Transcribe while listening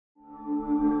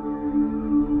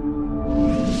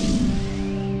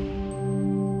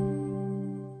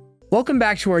Welcome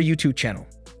back to our YouTube channel.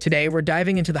 Today, we're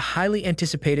diving into the highly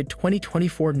anticipated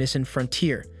 2024 Nissan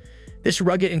Frontier. This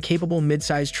rugged and capable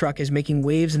midsize truck is making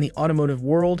waves in the automotive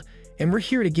world, and we're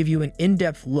here to give you an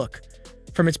in-depth look.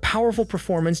 From its powerful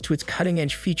performance to its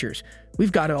cutting-edge features,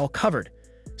 we've got it all covered.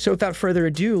 So without further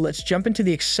ado, let's jump into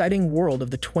the exciting world of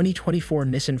the 2024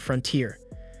 Nissan Frontier.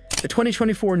 The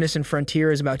 2024 Nissan Frontier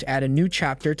is about to add a new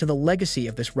chapter to the legacy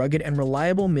of this rugged and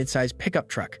reliable midsize pickup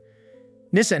truck.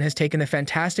 Nissan has taken the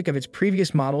fantastic of its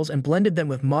previous models and blended them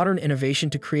with modern innovation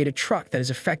to create a truck that is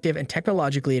effective and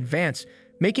technologically advanced,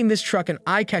 making this truck an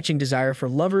eye-catching desire for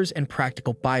lovers and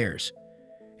practical buyers.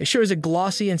 It shows a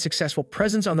glossy and successful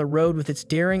presence on the road with its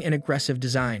daring and aggressive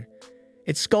design.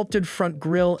 Its sculpted front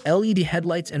grille, LED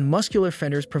headlights, and muscular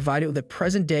fenders provide it with a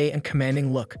present-day and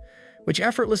commanding look, which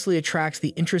effortlessly attracts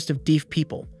the interest of deaf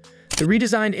people. The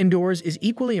redesigned indoors is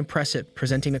equally impressive,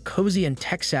 presenting a cozy and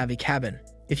tech-savvy cabin.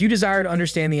 If you desire to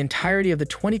understand the entirety of the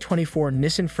 2024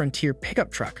 Nissan Frontier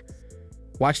pickup truck,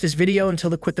 watch this video until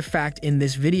the quit the fact. In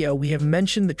this video, we have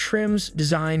mentioned the trims,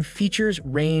 design, features,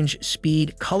 range,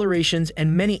 speed, colorations,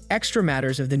 and many extra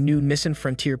matters of the new Nissan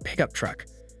Frontier pickup truck.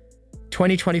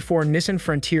 2024 Nissan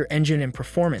Frontier engine and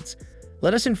performance.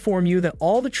 Let us inform you that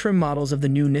all the trim models of the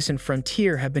new Nissan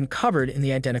Frontier have been covered in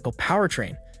the identical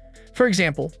powertrain. For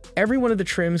example, every one of the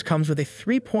trims comes with a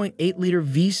 3.8-liter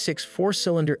V6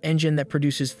 four-cylinder engine that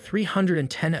produces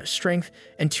 310 strength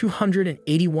and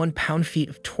 281 pound-feet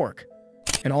of torque.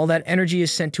 And all that energy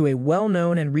is sent to a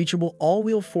well-known and reachable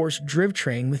all-wheel force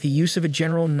drivetrain with the use of a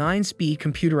general 9-speed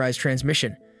computerized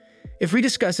transmission. If we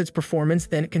discuss its performance,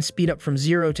 then it can speed up from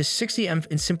 0 to 60 mph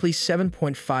in simply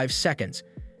 7.5 seconds,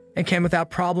 and can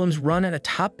without problems run at a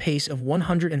top pace of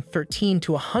 113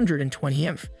 to 120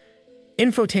 mph.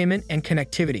 Infotainment and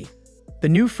connectivity. The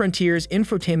new Frontier's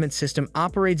infotainment system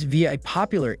operates via a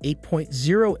popular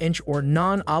 8.0-inch or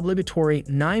non-obligatory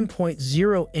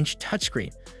 9.0-inch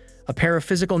touchscreen. A pair of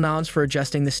physical knobs for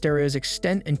adjusting the stereo's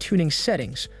extent and tuning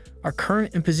settings are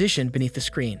current and positioned beneath the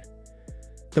screen.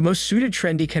 The most suited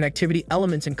trendy connectivity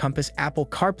elements encompass Apple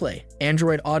CarPlay,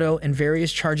 Android Auto, and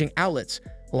various charging outlets,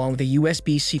 along with a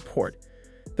USB-C port.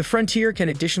 The Frontier can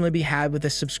additionally be had with a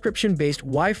subscription-based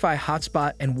Wi-Fi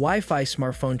hotspot and Wi-Fi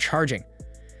smartphone charging.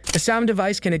 The sound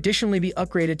device can additionally be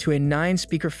upgraded to a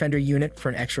 9-speaker Fender unit for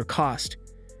an extra cost.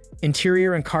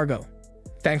 Interior and cargo.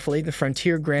 Thankfully, the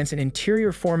Frontier grants an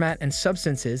interior format and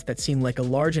substances that seem like a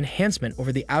large enhancement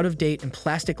over the out-of-date and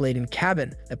plastic-laden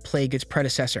cabin that plagued its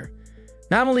predecessor.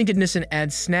 Not only did Nissan add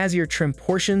snazzier trim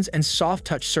portions and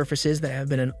soft-touch surfaces that have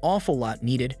been an awful lot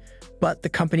needed, but the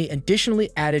company additionally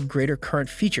added greater current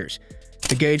features.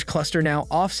 The gauge cluster now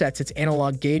offsets its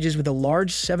analog gauges with a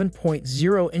large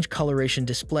 7.0-inch coloration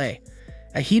display.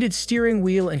 A heated steering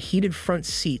wheel and heated front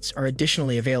seats are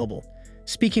additionally available.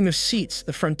 Speaking of seats,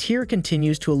 the Frontier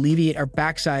continues to alleviate our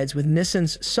backsides with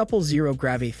Nissan's supple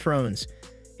zero-gravity thrones.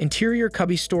 Interior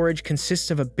cubby storage consists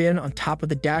of a bin on top of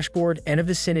the dashboard and a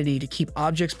vicinity to keep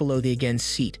objects below the against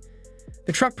seat.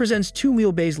 The truck presents two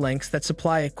wheelbase lengths that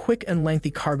supply a quick and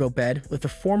lengthy cargo bed, with the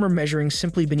former measuring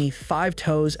simply beneath 5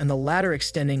 toes and the latter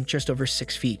extending just over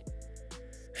 6 feet.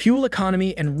 Fuel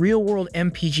economy and real-world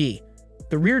MPG.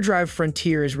 The rear-drive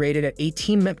Frontier is rated at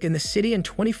 18 mph in the city and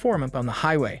 24 mph on the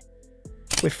highway.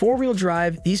 With four-wheel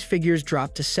drive, these figures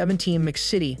drop to 17 mph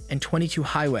city and 22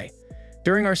 highway.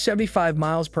 During our 75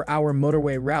 miles per hour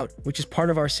motorway route, which is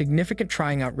part of our significant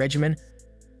trying out regimen,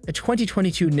 the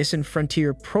 2022 Nissan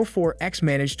Frontier Pro 4X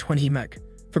managed 20 mph.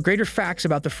 For greater facts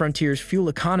about the Frontier's fuel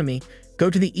economy,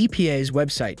 go to the EPA's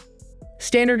website.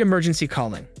 Standard emergency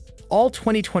calling. All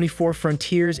 2024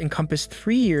 Frontiers encompass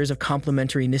 3 years of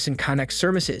complimentary Nissan Connect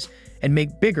services and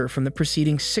make bigger from the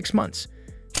preceding 6 months.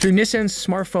 Through Nissan's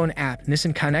smartphone app,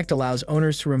 Nissan Connect allows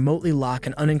owners to remotely lock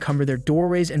and unencumber their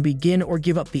doorways and begin or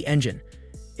give up the engine.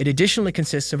 It additionally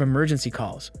consists of emergency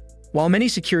calls. While many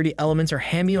security elements are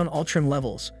handy on all trim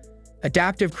levels,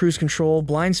 adaptive cruise control,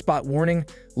 blind spot warning,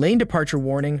 lane departure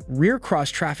warning, rear cross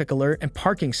traffic alert, and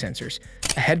parking sensors,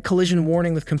 a head collision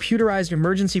warning with computerized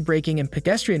emergency braking and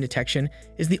pedestrian detection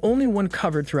is the only one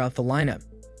covered throughout the lineup.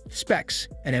 Specs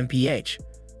and MPH.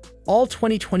 All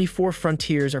 2024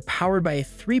 Frontiers are powered by a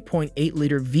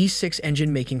 3.8-liter V6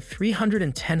 engine making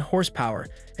 310 horsepower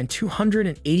and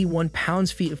 281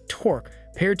 pounds-feet of torque,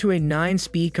 paired to a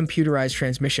 9-speed computerized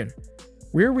transmission.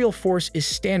 Rear-wheel force is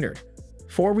standard.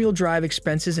 Four-wheel drive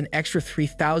expenses an extra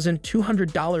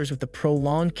 $3,200 with the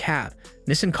prolonged cab.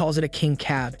 Nissan calls it a king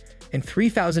cab, and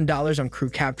 $3,000 on crew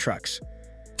cab trucks.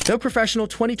 Though professional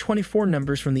 2024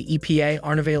 numbers from the EPA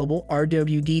aren't available,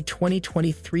 RWD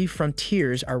 2023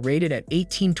 Frontiers are rated at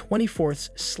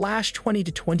 18/24/20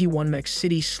 to 21 mph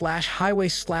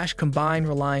city/highway/combined,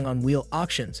 relying on wheel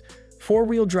options,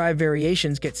 Four-wheel drive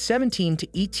variations get 17 to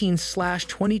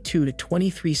 18/22 to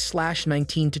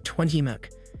 23/19 to 20 mph.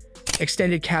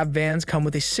 Extended cab vans come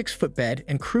with a 6-foot bed,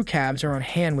 and crew cabs are on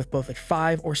hand with both a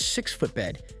 5 or 6-foot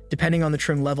bed, depending on the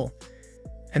trim level.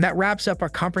 And that wraps up our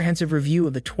comprehensive review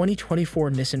of the 2024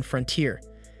 Nissan Frontier.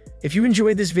 If you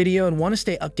enjoyed this video and want to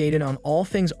stay updated on all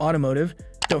things automotive,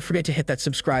 don't forget to hit that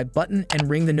subscribe button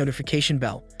and ring the notification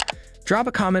bell. Drop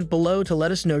a comment below to let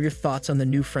us know your thoughts on the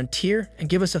new Frontier, and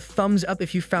give us a thumbs up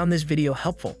if you found this video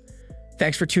helpful.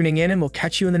 Thanks for tuning in, and we'll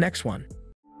catch you in the next one.